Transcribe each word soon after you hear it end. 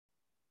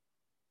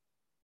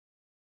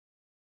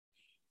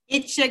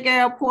It's your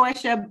girl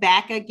Portia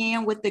back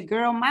again with the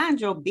Girl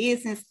Mind Your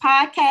Business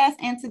podcast.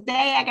 And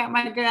today I got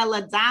my girl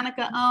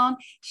Ladonica on.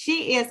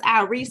 She is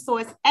our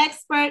resource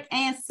expert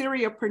and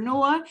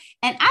serialpreneur.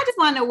 And I just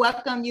want to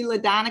welcome you,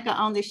 Ladonica,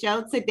 on the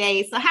show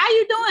today. So how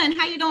you doing?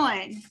 How you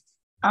doing?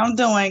 I'm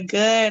doing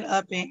good,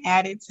 up and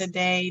at it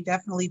today.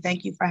 Definitely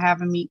thank you for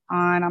having me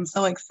on. I'm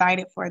so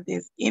excited for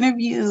this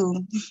interview.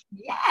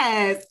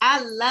 Yes,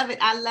 I love it.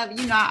 I love it.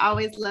 You know, I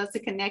always love to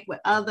connect with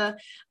other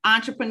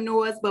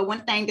entrepreneurs. But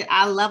one thing that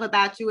I love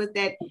about you is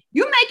that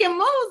you're making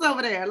moves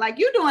over there. Like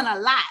you're doing a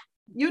lot.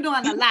 You're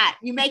doing a lot.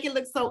 You make it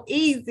look so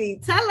easy.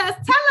 Tell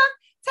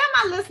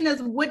my listeners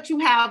what you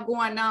have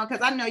going on,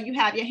 because I know you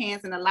have your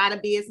hands in a lot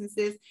of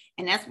businesses.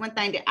 And that's one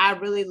thing that I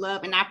really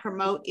love and I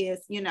promote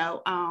is,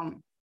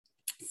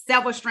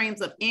 several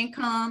streams of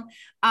income.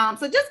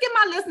 So just give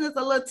my listeners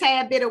a little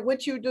tad bit of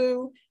what you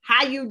do,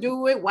 how you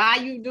do it, why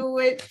you do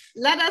it.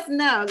 Let us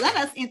know. Let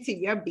us into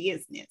your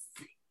business.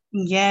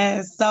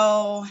 Yes,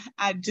 so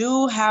I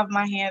do have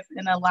my hands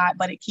in a lot,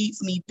 but it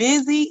keeps me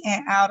busy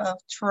and out of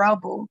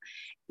trouble.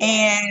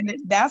 And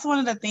that's one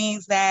of the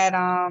things that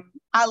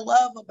I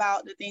love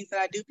about the things that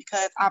I do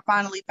because I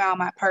finally found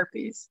my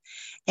purpose.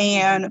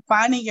 And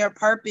finding your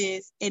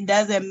purpose, it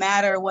doesn't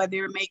matter whether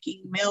you're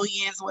making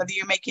millions, whether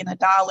you're making a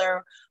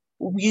dollar,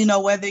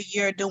 whether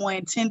you're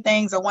doing 10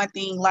 things or one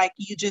thing, like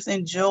you just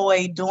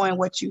enjoy doing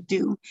what you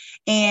do.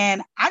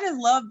 And I just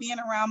love being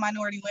around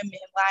minority women.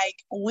 Like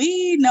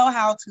we know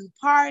how to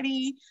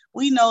party.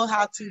 We know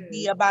how to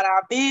be about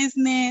our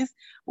business.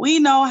 We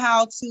know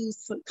how to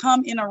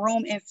come in a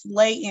room and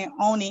slay and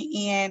own it.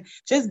 And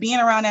just being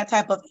around that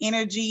type of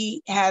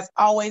energy has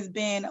always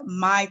been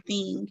my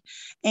thing.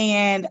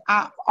 And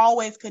I've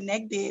always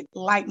connected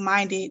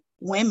like-minded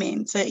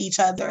women to each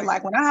other.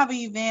 Like when I have an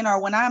event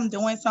or when I'm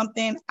doing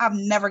something, I've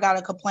never got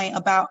a complaint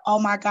about, oh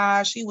my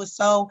gosh, she was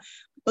so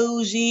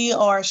bougie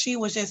or she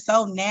was just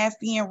so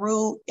nasty and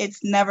rude.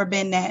 It's never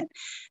been that.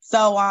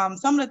 So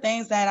some of the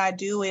things that I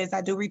do is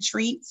I do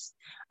retreats,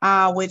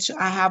 which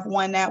I have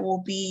one that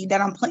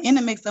I'm in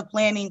the mix of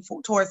planning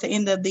towards the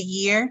end of the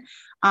year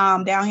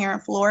down here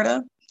in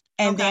Florida.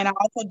 And then I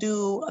also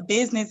do a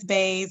business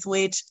base,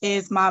 which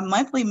is my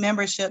monthly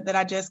membership that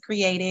I just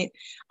created,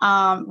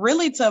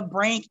 really to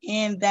bring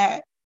in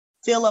that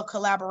feel of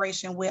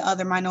collaboration with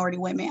other minority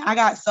women. I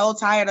got so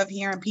tired of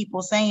hearing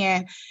people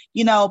saying,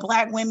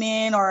 Black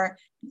women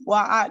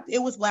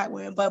it was Black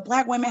women, but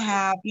Black women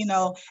have,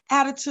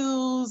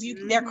 attitudes,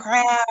 they're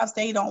crabs,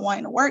 they don't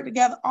want to work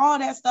together, all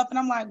that stuff. And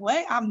I'm like,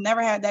 what? I've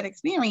never had that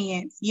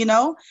experience,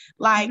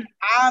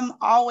 I'm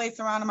always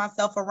surrounding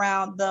myself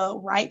around the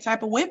right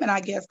type of women,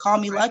 I guess, call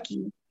me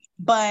lucky.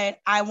 But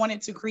I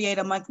wanted to create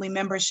a monthly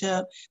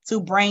membership to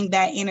bring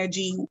that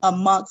energy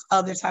amongst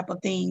other type of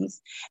things.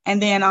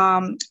 And then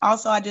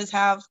also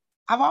I've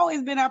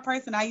always been that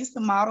person. I used to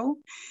model.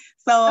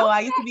 So I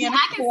used to be in a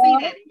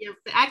club.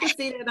 I can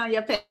see that on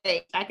your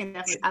page.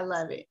 I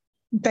love it.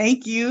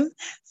 Thank you.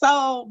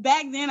 So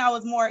back then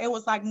it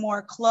was like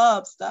more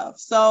club stuff.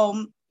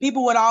 So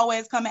people would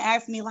always come and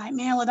ask me like,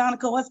 man,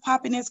 Ladonica, what's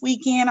popping this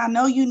weekend? I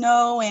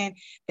know, and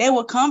they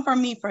would come for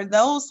me for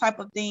those type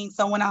of things.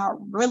 So when I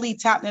really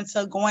tapped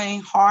into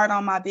going hard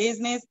on my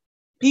business,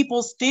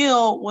 people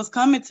still was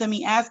coming to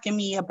me asking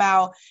me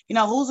about,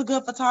 who's a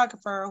good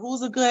photographer,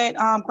 who's a good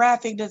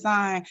graphic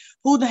design,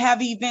 who to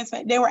have events.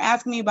 They were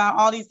asking me about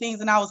all these things.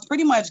 And I was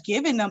pretty much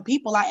giving them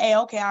people like, hey,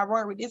 okay, I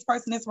work with this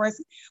person,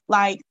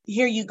 like,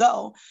 here you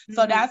go. Mm-hmm.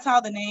 So that's how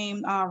the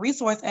name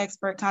resource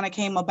expert kind of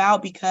came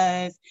about,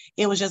 because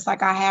it was just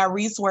like I had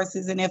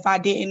resources. And if I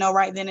didn't know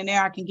right then and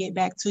there, I can get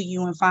back to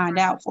you and find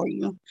out for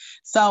you.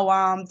 So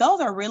those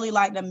are really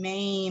like the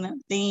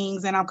main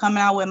things. And I'm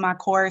coming out with my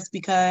course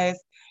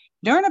because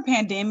during the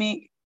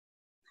pandemic,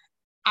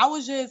 I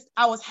was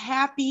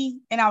happy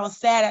and I was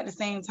sad at the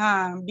same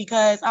time,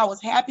 because I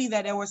was happy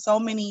that there were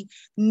so many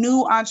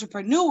new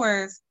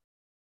entrepreneurs,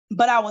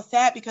 but I was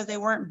sad because they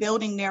weren't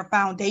building their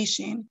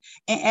foundation,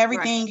 and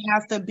everything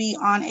has to be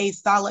on a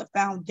solid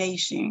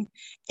foundation.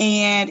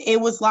 And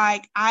it was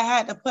like I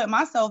had to put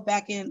myself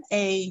back in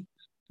a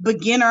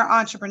beginner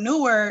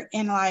entrepreneur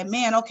and like,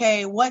 man,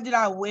 okay, what did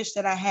I wish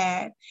that I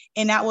had?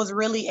 And that was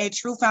really a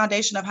true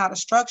foundation of how to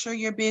structure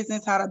your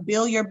business, how to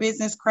build your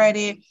business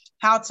credit,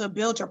 how to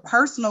build your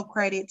personal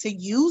credit to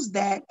use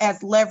that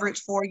as leverage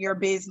for your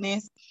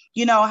business,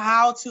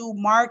 how to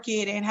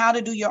market and how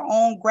to do your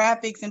own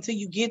graphics until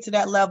you get to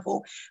that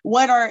level.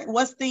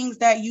 What's things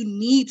that you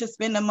need to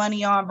spend the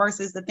money on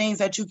versus the things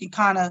that you can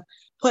kind of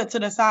put to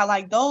the side.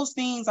 Like those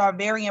things are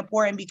very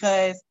important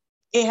because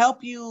it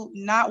helps you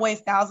not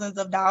waste thousands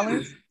of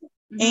dollars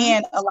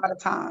and a lot of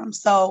time.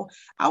 So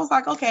I was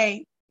like,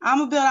 okay, I'm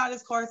gonna build out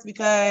this course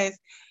because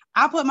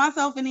I put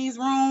myself in these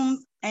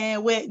rooms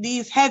and with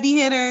these heavy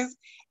hitters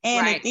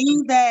and the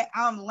things that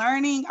I'm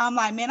learning, I'm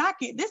like, man,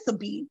 this will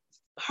be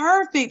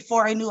perfect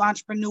for a new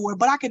entrepreneur,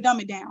 but I could dumb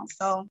it down.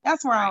 So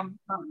that's where I'm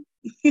from.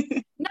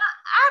 No,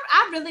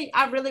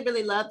 I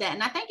really love that.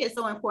 And I think it's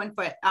so important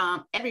for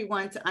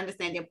everyone to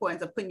understand the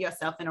importance of putting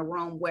yourself in a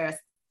room where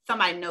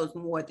somebody knows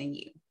more than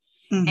you.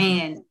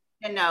 And,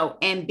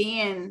 and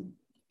being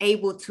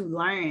able to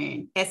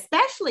learn,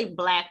 especially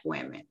Black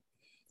women.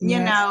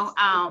 Yes.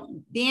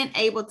 Being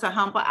able to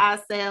humble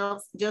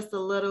ourselves just a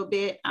little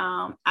bit.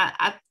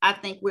 I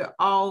think we're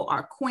all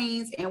our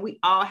queens and we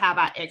all have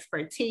our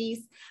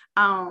expertise.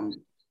 And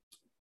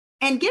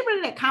get rid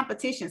of that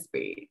competition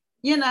spirit,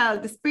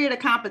 the spirit of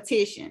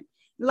competition.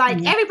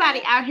 Like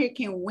everybody out here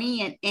can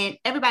win and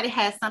everybody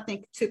has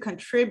something to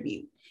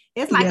contribute.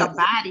 It's like a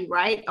body,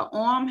 right? An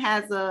arm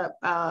has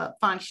a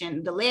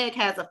function, the leg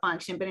has a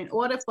function, but in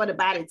order for the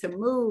body to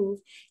move,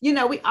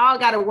 we all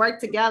got to work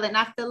together. And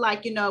I feel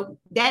like,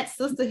 that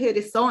sisterhood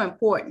is so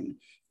important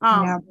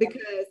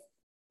because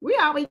we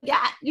all we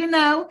got,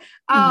 So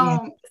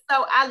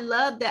I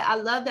love that. I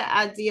love the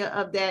idea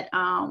of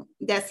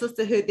that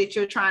sisterhood that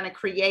you're trying to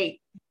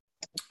create.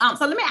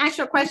 So let me ask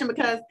you a question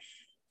because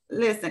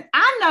listen,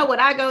 I know what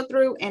I go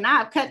through and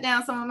I've cut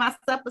down some of my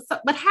stuff,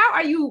 but how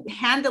are you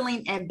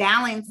handling and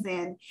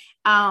balancing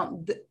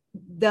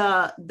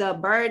the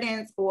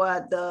burdens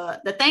or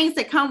the things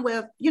that come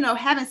with,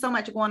 having so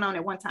much going on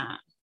at one time?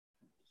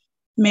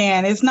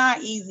 Man, it's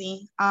not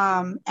easy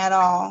at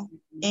all.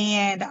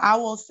 And I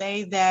will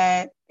say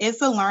that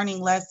it's a learning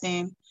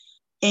lesson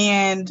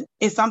and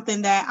it's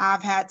something that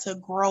I've had to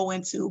grow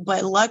into.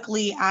 But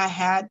luckily, I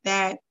had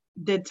that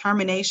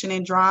determination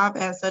and drive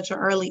at such an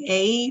early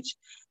age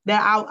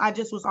that I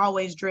just was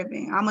always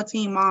driven. I'm a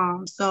teen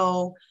mom,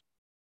 so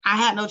I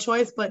had no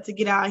choice but to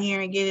get out here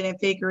and get it and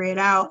figure it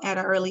out at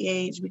an early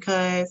age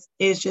because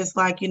it's just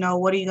like,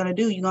 what are you going to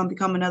do? You're going to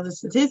become another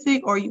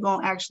statistic or you're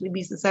going to actually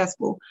be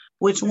successful?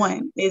 Which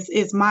one?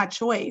 It's my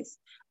choice.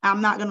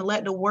 I'm not going to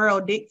let the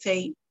world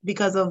dictate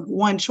because of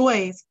one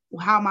choice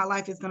how my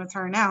life is going to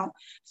turn out.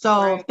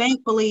 So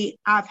thankfully,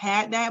 I've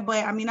had that.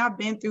 But I mean, I've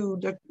been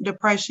through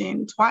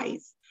depression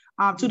twice.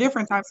 2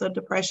 different types of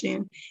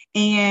depression.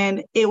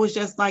 And it was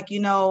just like,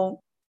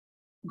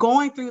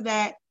 going through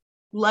that,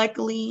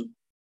 luckily,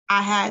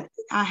 I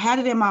had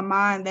it in my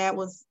mind that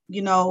was,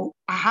 I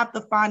have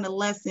to find the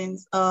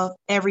lessons of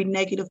every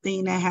negative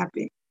thing that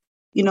happened.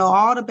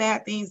 All the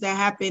bad things that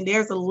happen,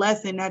 there's a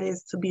lesson that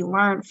is to be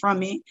learned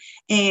from it.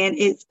 And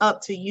it's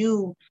up to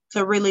you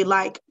to really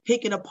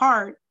pick it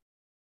apart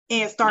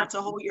and start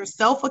to hold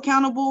yourself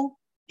accountable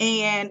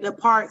and the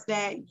parts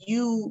that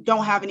you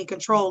don't have any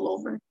control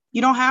over.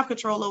 You don't have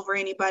control over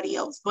anybody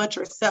else but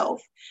yourself,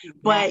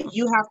 but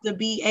you have to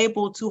be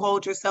able to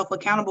hold yourself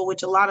accountable,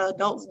 which a lot of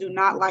adults do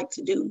not like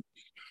to do.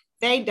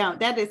 They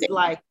don't. That is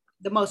like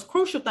the most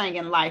crucial thing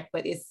in life,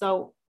 but it's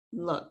so,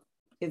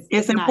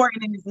 it's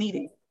important and it's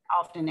needed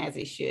often as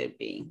it should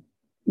be.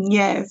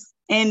 Yes.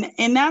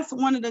 And that's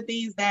one of the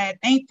things that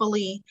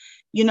thankfully,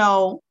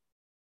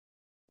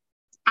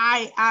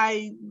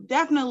 I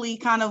definitely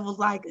kind of was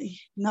like,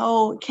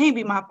 no, it can't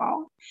be my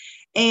fault.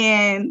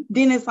 And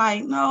then it's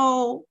like,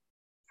 no,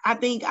 I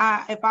think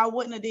if I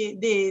wouldn't have did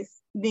this,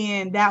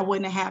 then that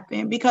wouldn't have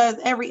happened because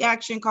every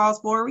action calls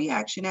for a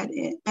reaction at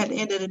the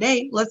end of the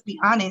day. Let's be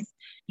honest,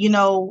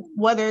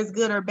 whether it's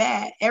good or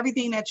bad,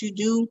 everything that you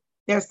do,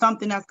 there's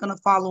something that's going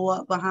to follow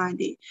up behind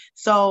it.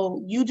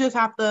 So you just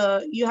have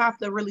to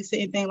really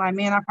sit and think like,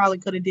 man, I probably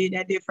could have did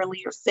that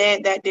differently or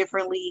said that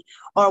differently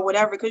or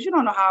whatever, because you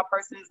don't know how a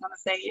person is going to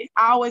say it.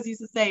 I always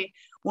used to say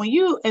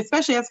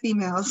especially as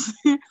females,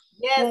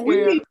 yes,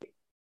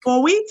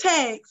 when we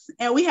text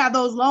and we have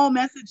those long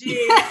messages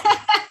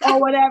or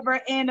whatever,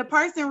 and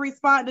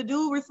the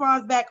dude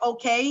responds back,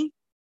 okay,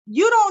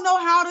 you don't know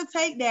how to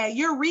take that.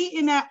 You're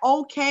reading that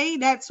okay,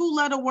 that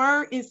 2-letter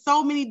word is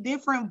so many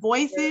different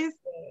voices.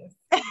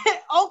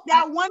 Oh,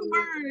 that one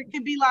word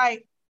could be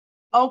like,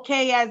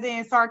 okay, as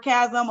in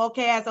sarcasm,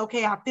 okay, as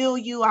okay, I feel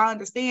you, I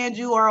understand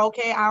you, or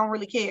okay, I don't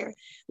really care.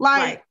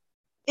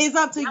 It's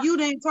up to you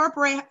to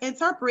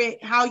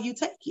interpret how you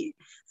take it.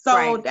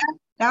 So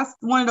that's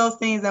one of those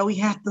things that we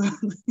have to,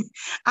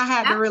 I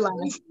had to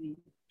realize.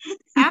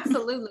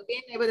 Absolutely.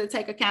 Being able to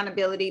take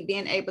accountability,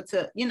 being able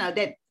to,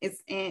 that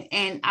is,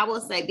 and I will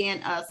say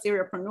being a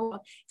serialpreneur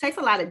takes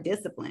a lot of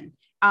discipline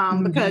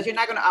because you're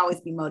not going to always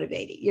be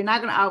motivated. You're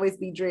not going to always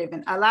be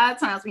driven. A lot of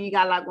times when you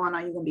got a lot going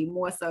on, you're going to be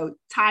more so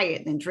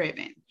tired than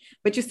driven,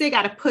 but you still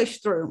got to push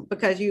through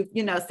because you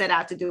set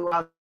out to do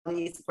all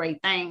these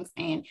great things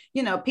and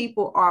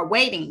people are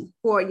waiting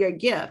for your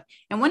gift.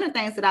 And one of the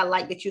things that I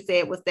like that you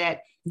said was that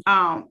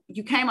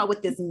you came up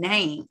with this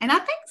name, and I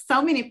think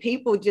so many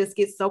people just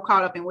get so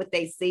caught up in what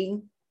they see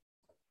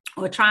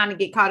or trying to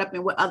get caught up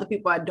in what other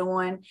people are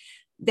doing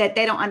that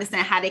they don't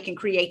understand how they can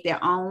create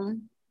their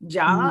own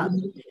job.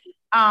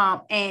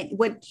 And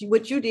what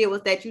you did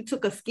was that you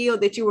took a skill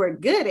that you were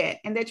good at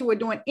and that you were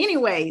doing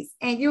anyways,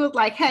 and you was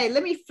like, hey,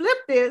 let me flip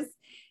this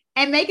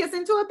and make us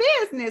into a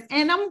business.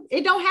 And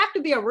it don't have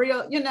to be a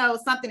real,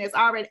 something that's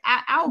already,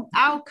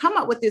 I'll come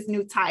up with this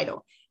new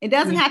title. It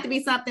doesn't have to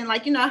be something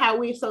like, how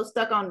we're so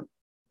stuck on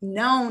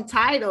known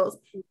titles.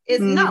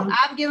 It's no,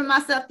 I've given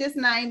myself this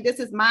name.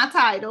 This is my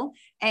title.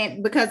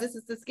 And because this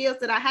is the skills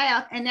that I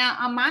have, and now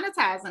I'm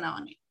monetizing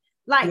on it.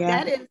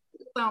 That is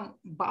some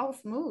boss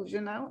moves,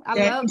 I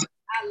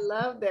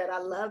love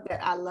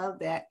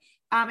that.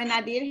 And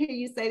I did hear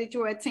you say that you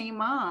were a teen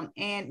mom.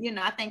 And,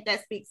 I think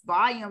that speaks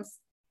volumes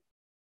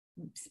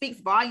speaks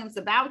volumes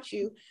about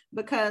you.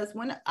 Because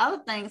one of the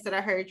other things that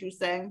I heard you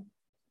say,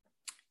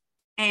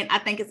 and I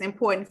think it's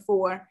important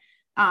for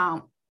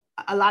a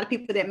lot of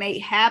people that may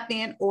have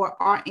been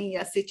or are in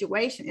your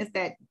situation, is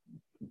that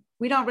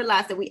we don't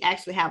realize that we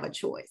actually have a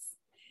choice.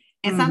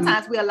 And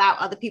sometimes we allow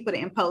other people to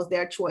impose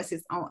their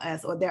choices on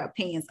us or their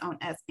opinions on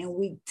us, and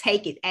we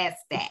take it as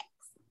facts,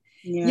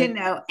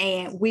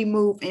 and we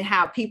move in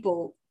how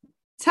people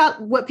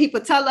what people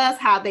tell us,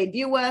 how they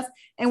view us,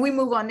 and we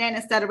move on that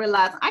instead of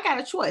realizing I got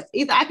a choice.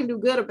 Either I can do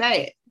good or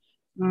bad.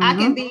 I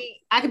can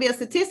be a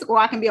statistic, or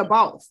I can be a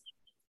boss.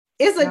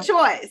 It's a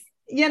choice,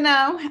 So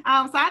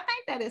I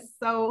think that is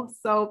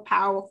so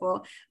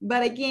powerful.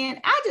 But again,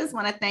 I just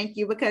want to thank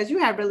you because you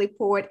have really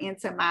poured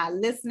into my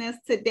listeners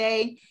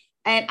today.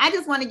 And I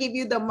just want to give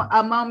you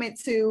a moment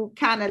to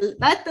kind of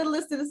let the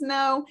listeners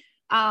know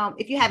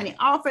if you have any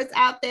offers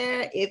out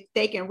there, if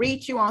they can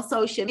reach you on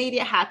social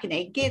media, how can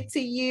they get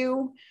to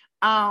you?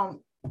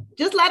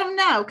 Just let them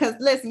know, because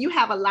listen, you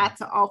have a lot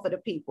to offer to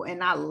people,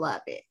 and I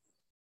love it.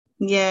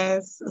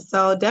 Yes.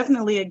 So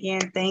definitely,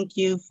 again, thank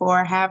you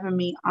for having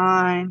me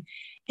on.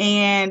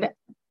 And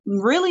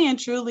really and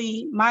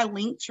truly, my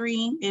link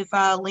tree is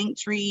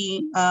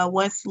Linktree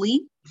was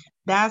sleep.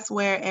 That's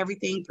where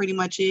everything pretty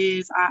much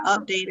is. I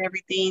update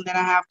everything that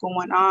I have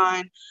going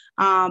on.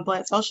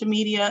 But social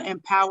media,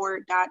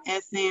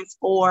 empowered.essence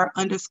or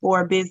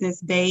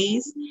 _business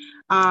days.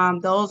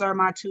 Those are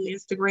my 2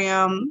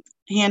 Instagram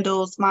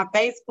handles. My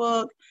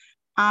Facebook,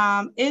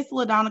 it's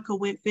Ladonica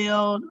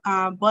Whitfield.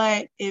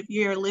 But if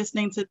you're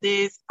listening to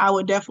this, I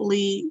would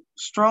definitely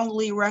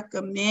strongly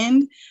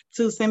recommend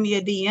to send me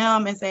a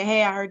DM and say,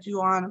 hey, I heard you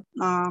on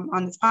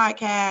this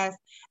podcast.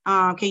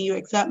 Can you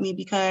accept me?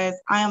 Because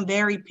I am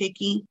very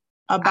picky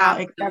about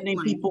accepting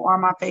people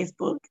on my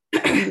Facebook.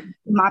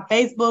 My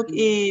Facebook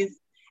is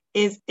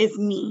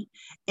me.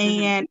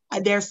 And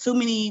there's too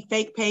many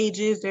fake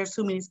pages. There's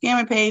too many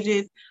scamming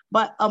pages.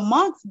 But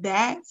amongst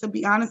that, to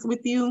be honest with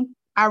you,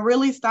 I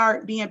really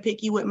start being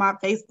picky with my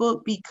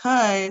Facebook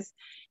because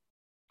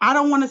I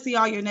don't want to see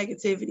all your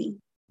negativity.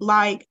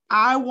 Like,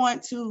 I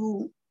want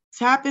to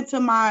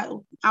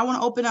I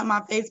want to open up my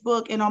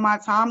Facebook, and on my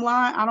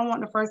timeline, I don't want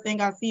the first thing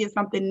I see is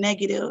something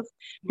negative.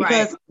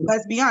 Because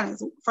let's be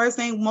honest, first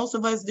thing most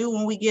of us do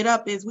when we get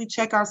up is we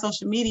check our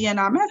social media and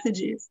our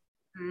messages.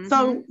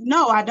 So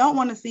no, I don't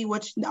want to see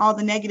all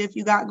the negative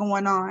you got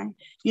going on.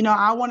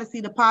 I want to see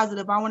the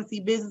positive. I want to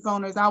see business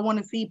owners. I want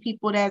to see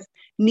people that's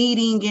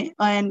needing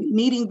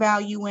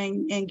value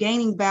and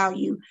gaining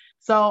value.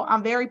 So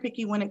I'm very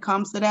picky when it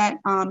comes to that.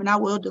 And I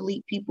will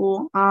delete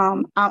people.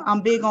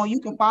 I'm big on, you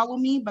can follow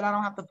me, but I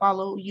don't have to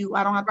follow you.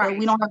 I don't have to,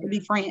 we don't have to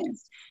be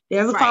friends.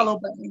 There's a follow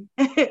button.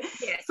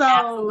 Yes, so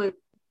absolutely.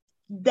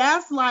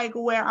 That's like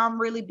where I'm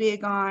really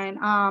big on.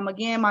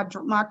 Again,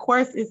 my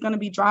course is going to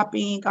be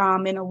dropping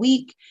in a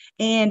week,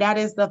 and that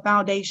is the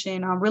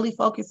foundation. I'm really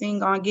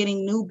focusing on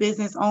getting new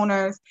business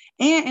owners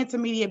and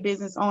intermediate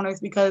business owners,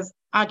 because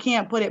I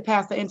can't put it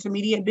past the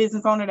intermediate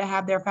business owner to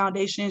have their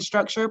foundation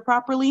structured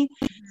properly.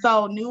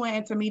 So new and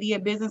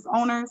intermediate business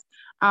owners,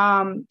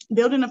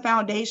 building a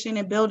foundation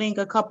and building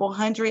a couple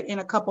hundred and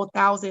a couple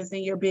thousands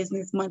in your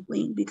business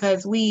monthly,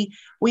 because we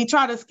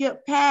try to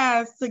skip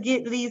past to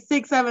get to these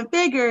 6-7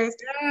 figures.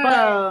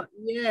 But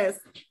yes,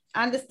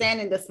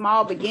 understanding the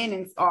small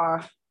beginnings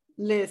are,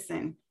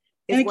 listen,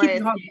 it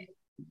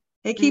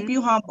keep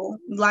you humble.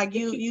 Like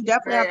you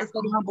definitely have to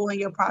stay humble in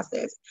your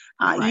process.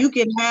 You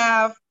can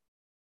have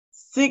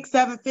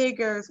 6-7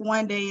 figures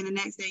one day, and the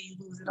next day you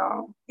lose it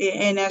all.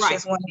 And that's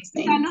just one of those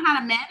things. You gotta know how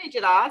to manage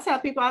it all. I tell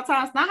people all the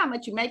time, it's not how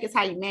much you make, it's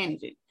how you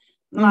manage it.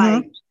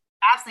 Like,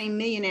 I've seen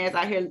millionaires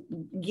out here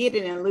get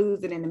it and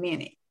lose it in a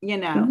minute,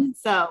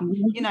 So,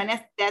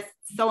 and that's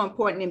so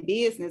important in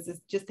business,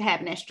 is just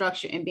having that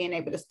structure and being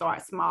able to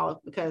start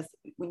small, because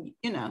when,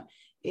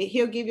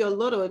 he'll give you a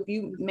little. If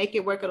you make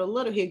it work at a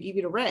little, he'll give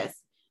you the rest.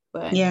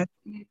 But I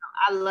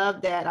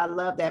love that. I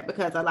love that,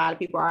 because a lot of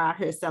people are out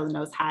here selling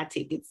those high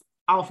tickets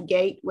off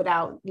gate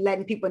without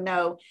letting people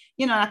know,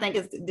 I think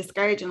it's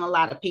discouraging a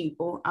lot of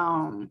people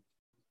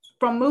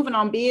from moving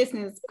on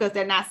business, because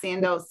they're not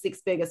seeing those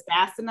 6 figures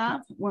fast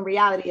enough, when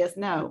reality is,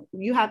 no,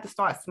 you have to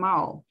start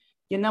small.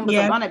 Your numbers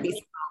are going to be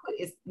small, but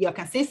it's your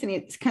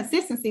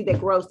consistency that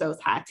grows those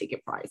high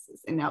ticket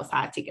prices and those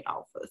high ticket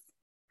offers.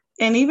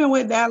 And even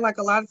with that, like,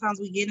 a lot of times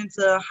we get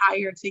into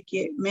higher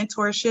ticket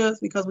mentorships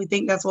because we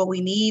think that's what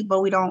we need,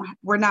 but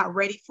we're not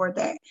ready for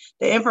that.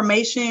 The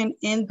information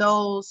in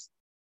those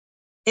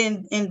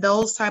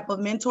type of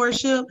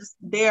mentorships,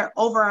 they're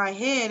over our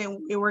head, and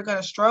we're going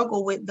to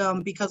struggle with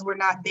them because we're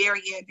not there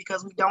yet,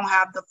 because we don't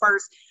have the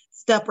first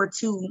step or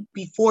 2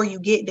 before you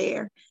get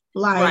there.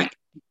 Like,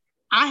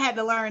 I had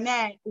to learn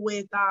that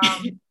with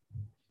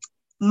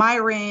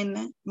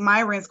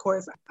Myron's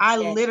course. I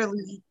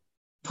literally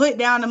put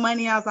down the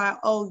money. I was like,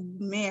 oh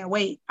man,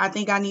 wait, I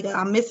think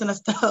I'm missing a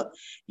step.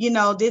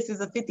 This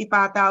is a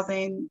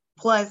 55,000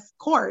 plus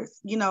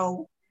course,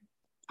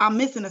 I'm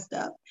missing a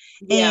step.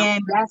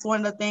 And that's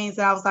one of the things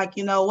that I was like,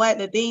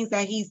 the things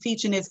that he's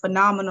teaching is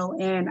phenomenal.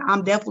 And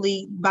I'm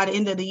definitely, by the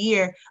end of the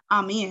year,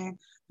 I'm in.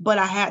 but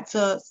I had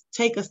to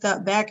take a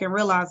step back and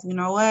realize, you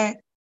know what?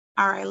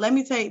 All right, let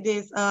me take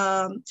this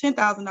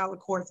 $10,000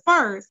 course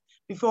first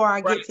before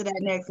I get to that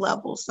next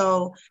level.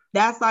 So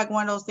that's like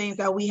one of those things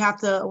that we have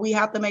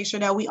to make sure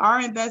that we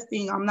are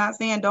investing. I'm not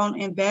saying don't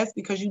invest,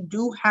 because you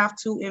do have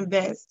to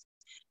invest.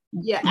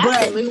 Yeah,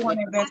 but we want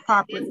to invest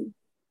properly.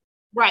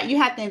 Right. You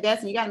have to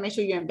invest, and you got to make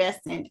sure you're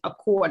investing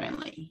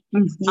accordingly.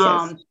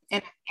 Yes.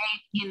 And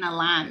in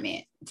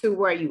alignment to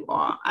where you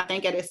are. I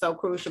think it is so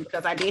crucial,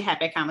 because I did have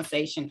that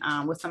conversation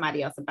with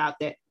somebody else about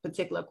that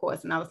particular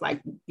course. And I was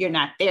like, you're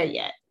not there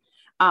yet.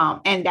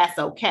 And that's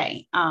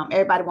okay.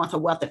 Everybody wants a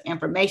wealth of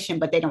information,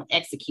 but they don't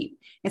execute.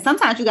 And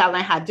sometimes you got to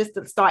learn how just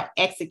to start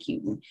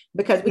executing,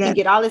 because we can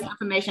get all this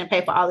information,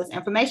 pay for all this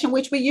information,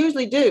 which we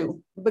usually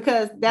do,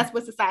 because that's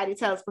what society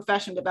tells us: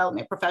 professional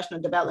development,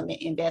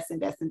 invest.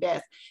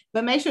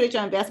 But make sure that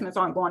your investments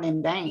aren't going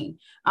in vain.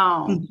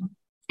 And,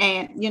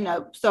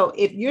 so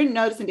if you're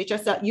noticing that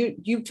yourself,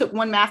 you took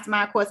one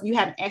mastermind course, you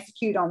haven't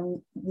executed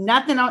on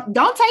nothing,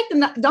 don't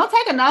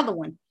take another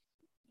one.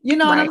 You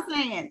know what I'm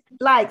saying?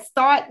 Like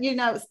start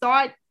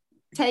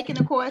taking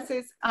the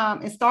courses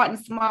and starting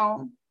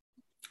small.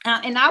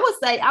 And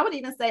I would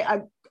even say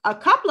a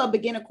couple of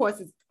beginner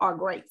courses are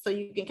great. So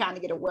you can kind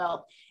of get a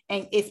wealth.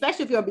 And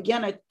especially if you're a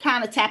beginner,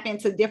 kind of tap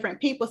into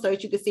different people so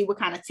that you can see what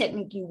kind of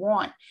technique you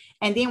want.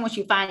 And then once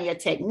you find your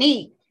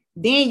technique,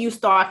 then you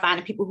start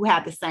finding people who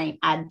have the same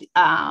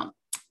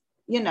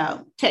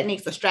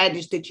techniques or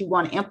strategies that you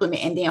want to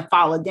implement, and then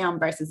follow them,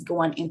 versus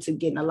going into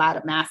getting a lot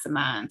of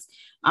masterminds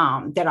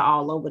that are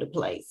all over the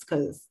place,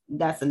 because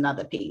that's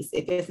another piece.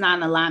 If it's not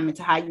in alignment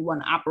to how you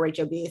want to operate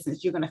your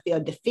business, you're going to feel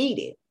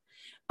defeated.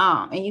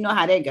 And you know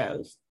how that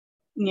goes.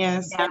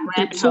 Yes.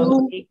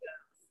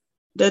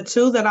 The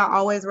two that I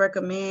always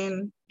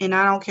recommend, and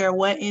I don't care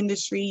what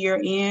industry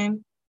you're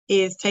in,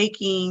 is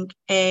taking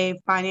a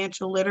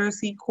financial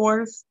literacy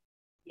course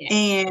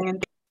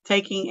and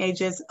taking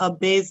a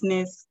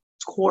business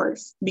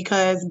course,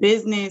 because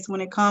business,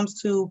 when it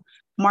comes to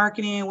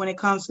marketing, when it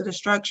comes to the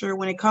structure,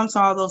 when it comes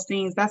to all those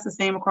things, that's the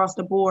same across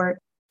the board.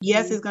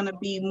 Yes, it's going to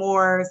be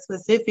more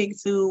specific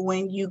to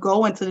when you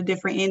go into the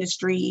different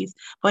industries,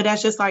 but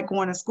that's just like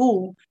going to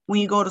school. When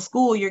you go to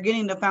school, you're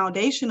getting the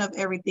foundation of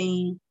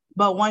everything.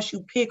 But once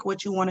you pick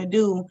what you want to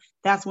do,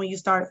 that's when you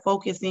start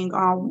focusing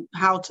on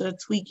how to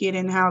tweak it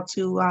and how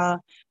to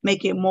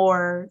make it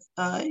more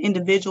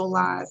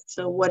individualized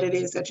to what it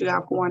is that you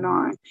have going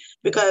on.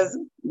 Because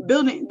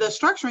building the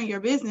structure in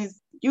your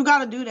business, you got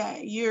to do that.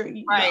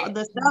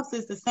 The stuff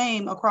is the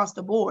same across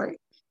the board.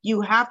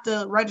 You have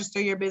to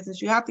register your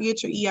business. You have to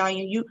get your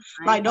EIN.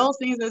 Like those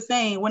things are the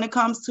same. When it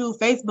comes to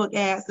Facebook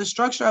ads, the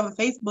structure of a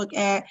Facebook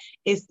ad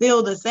is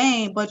still the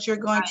same, but you're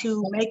going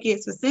to make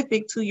it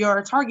specific to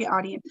your target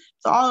audience.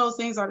 So all those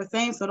things are the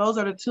same. So those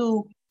are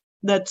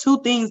the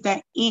two things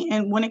that,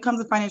 and when it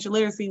comes to financial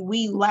literacy,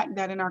 we lack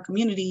that in our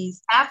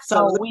communities.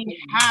 Absolutely. So we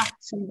have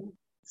to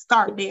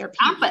start there.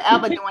 I'm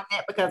forever doing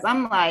that, because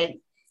I'm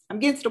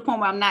getting to the point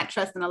where I'm not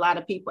trusting a lot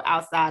of people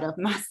outside of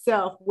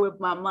myself with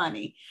my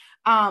money.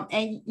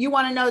 And you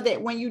want to know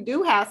that when you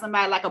do have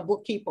somebody like a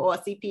bookkeeper or a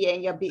CPA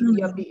in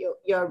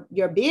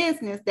your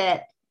business,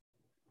 that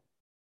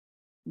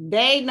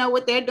they know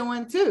what they're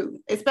doing too,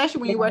 especially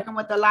when you're working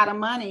with a lot of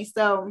money.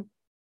 So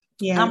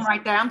I'm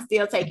right there. I'm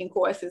still taking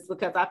courses,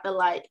 because I feel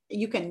like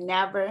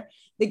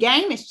the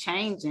game is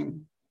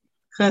changing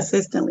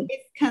consistently.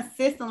 It's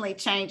consistently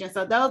changing.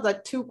 So those are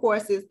two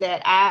courses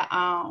that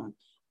I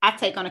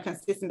take on a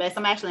consistent basis.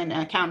 I'm actually in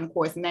an accounting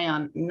course now.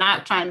 I'm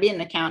not trying to be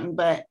an accountant,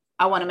 but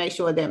I want to make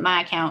sure that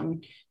my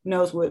accountant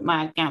knows what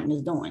my accountant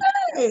is doing.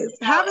 Yes,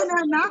 having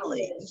that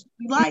knowledge,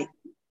 like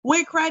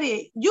with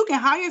credit, you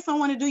can hire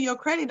someone to do your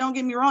credit. Don't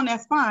get me wrong,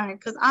 that's fine,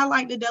 because I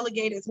like to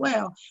delegate as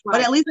well. Right.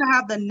 But at least I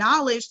have the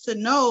knowledge to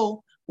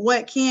know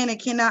what can and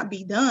cannot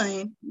be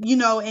done,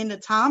 in the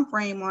time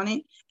frame on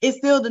it. It's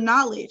still the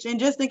knowledge.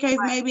 And just in case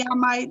maybe I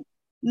might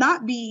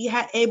not be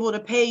able to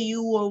pay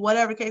you or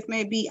whatever case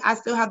may be, I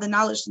still have the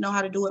knowledge to know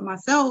how to do it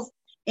myself.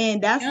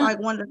 And that's like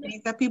one of the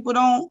things that people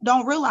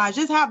don't realize.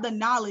 Just have the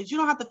knowledge. You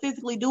don't have to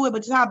physically do it, but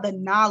just have the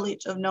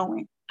knowledge of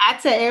knowing. I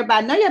tell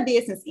everybody, know your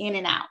business in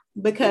and out,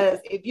 because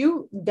if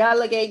you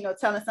delegate or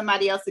telling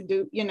somebody else to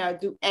do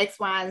X,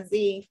 Y, and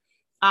Z,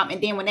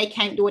 and then when they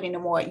can't do it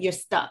anymore, you're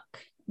stuck,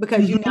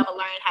 because you never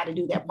learned how to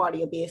do that part of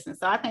your business.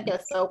 So I think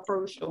that's so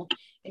crucial.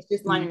 It's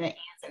just learning the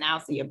ins and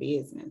outs of your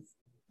business.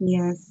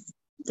 Yes,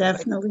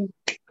 definitely.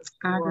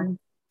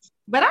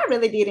 But I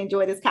really did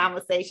enjoy this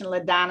conversation,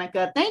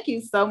 Ladonica. Thank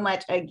you so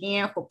much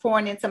again for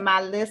pouring into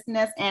my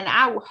listeners. And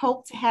I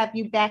hope to have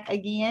you back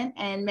again.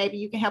 And maybe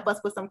you can help us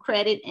with some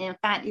credit and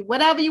find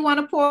whatever you want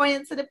to pour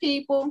into the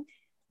people.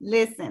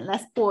 Listen,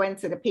 let's pour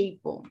into the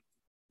people.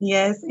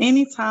 Yes,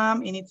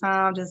 anytime.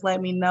 Just let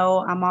me know.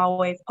 I'm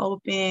always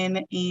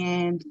open.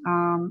 And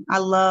I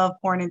love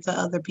pouring into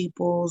other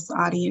people's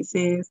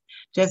audiences,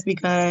 just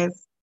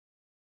because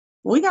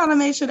we got to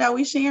make sure that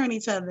we sharing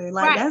each other.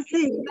 Like, that's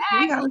it. Exactly.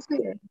 We got to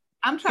share.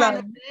 I'm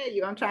trying to tell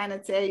you. I'm trying to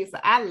tell you. So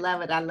I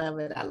love it. I love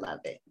it. I love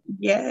it.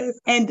 Yes.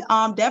 And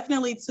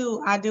definitely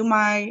too, I do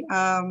my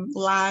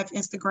live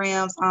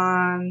Instagrams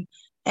on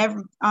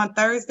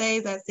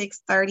Thursdays at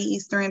 6:30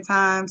 Eastern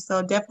time.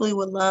 So definitely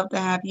would love to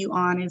have you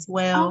on as Oh,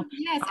 well.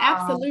 yes, Um,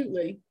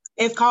 absolutely.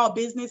 it's called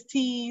Business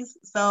Teas.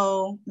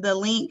 So the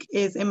link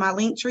is in my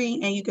link tree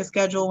and you can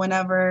schedule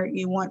whenever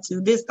you want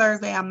to. This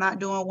Thursday, I'm not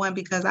doing one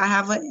because I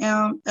have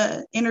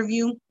a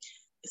interview.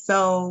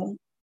 So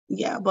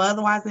yeah, but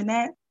otherwise than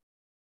that,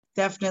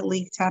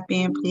 definitely tap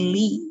in,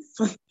 please.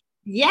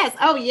 Yes.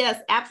 Oh, yes,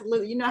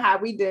 absolutely. You know how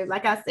we do.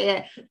 Like I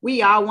said,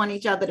 we all want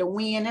each other to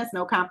win. There's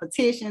no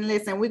competition.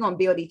 Listen, we're going to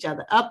build each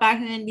other up out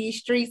here in these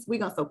streets. We're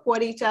going to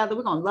support each other.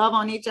 We're going to love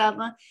on each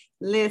other.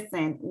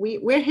 Listen,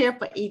 we're here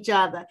for each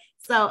other.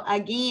 So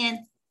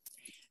again,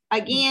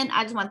 I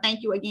just want to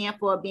thank you again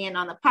for being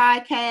on the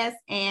podcast,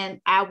 and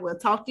I will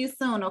talk to you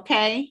soon.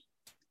 Okay.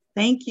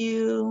 Thank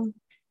you.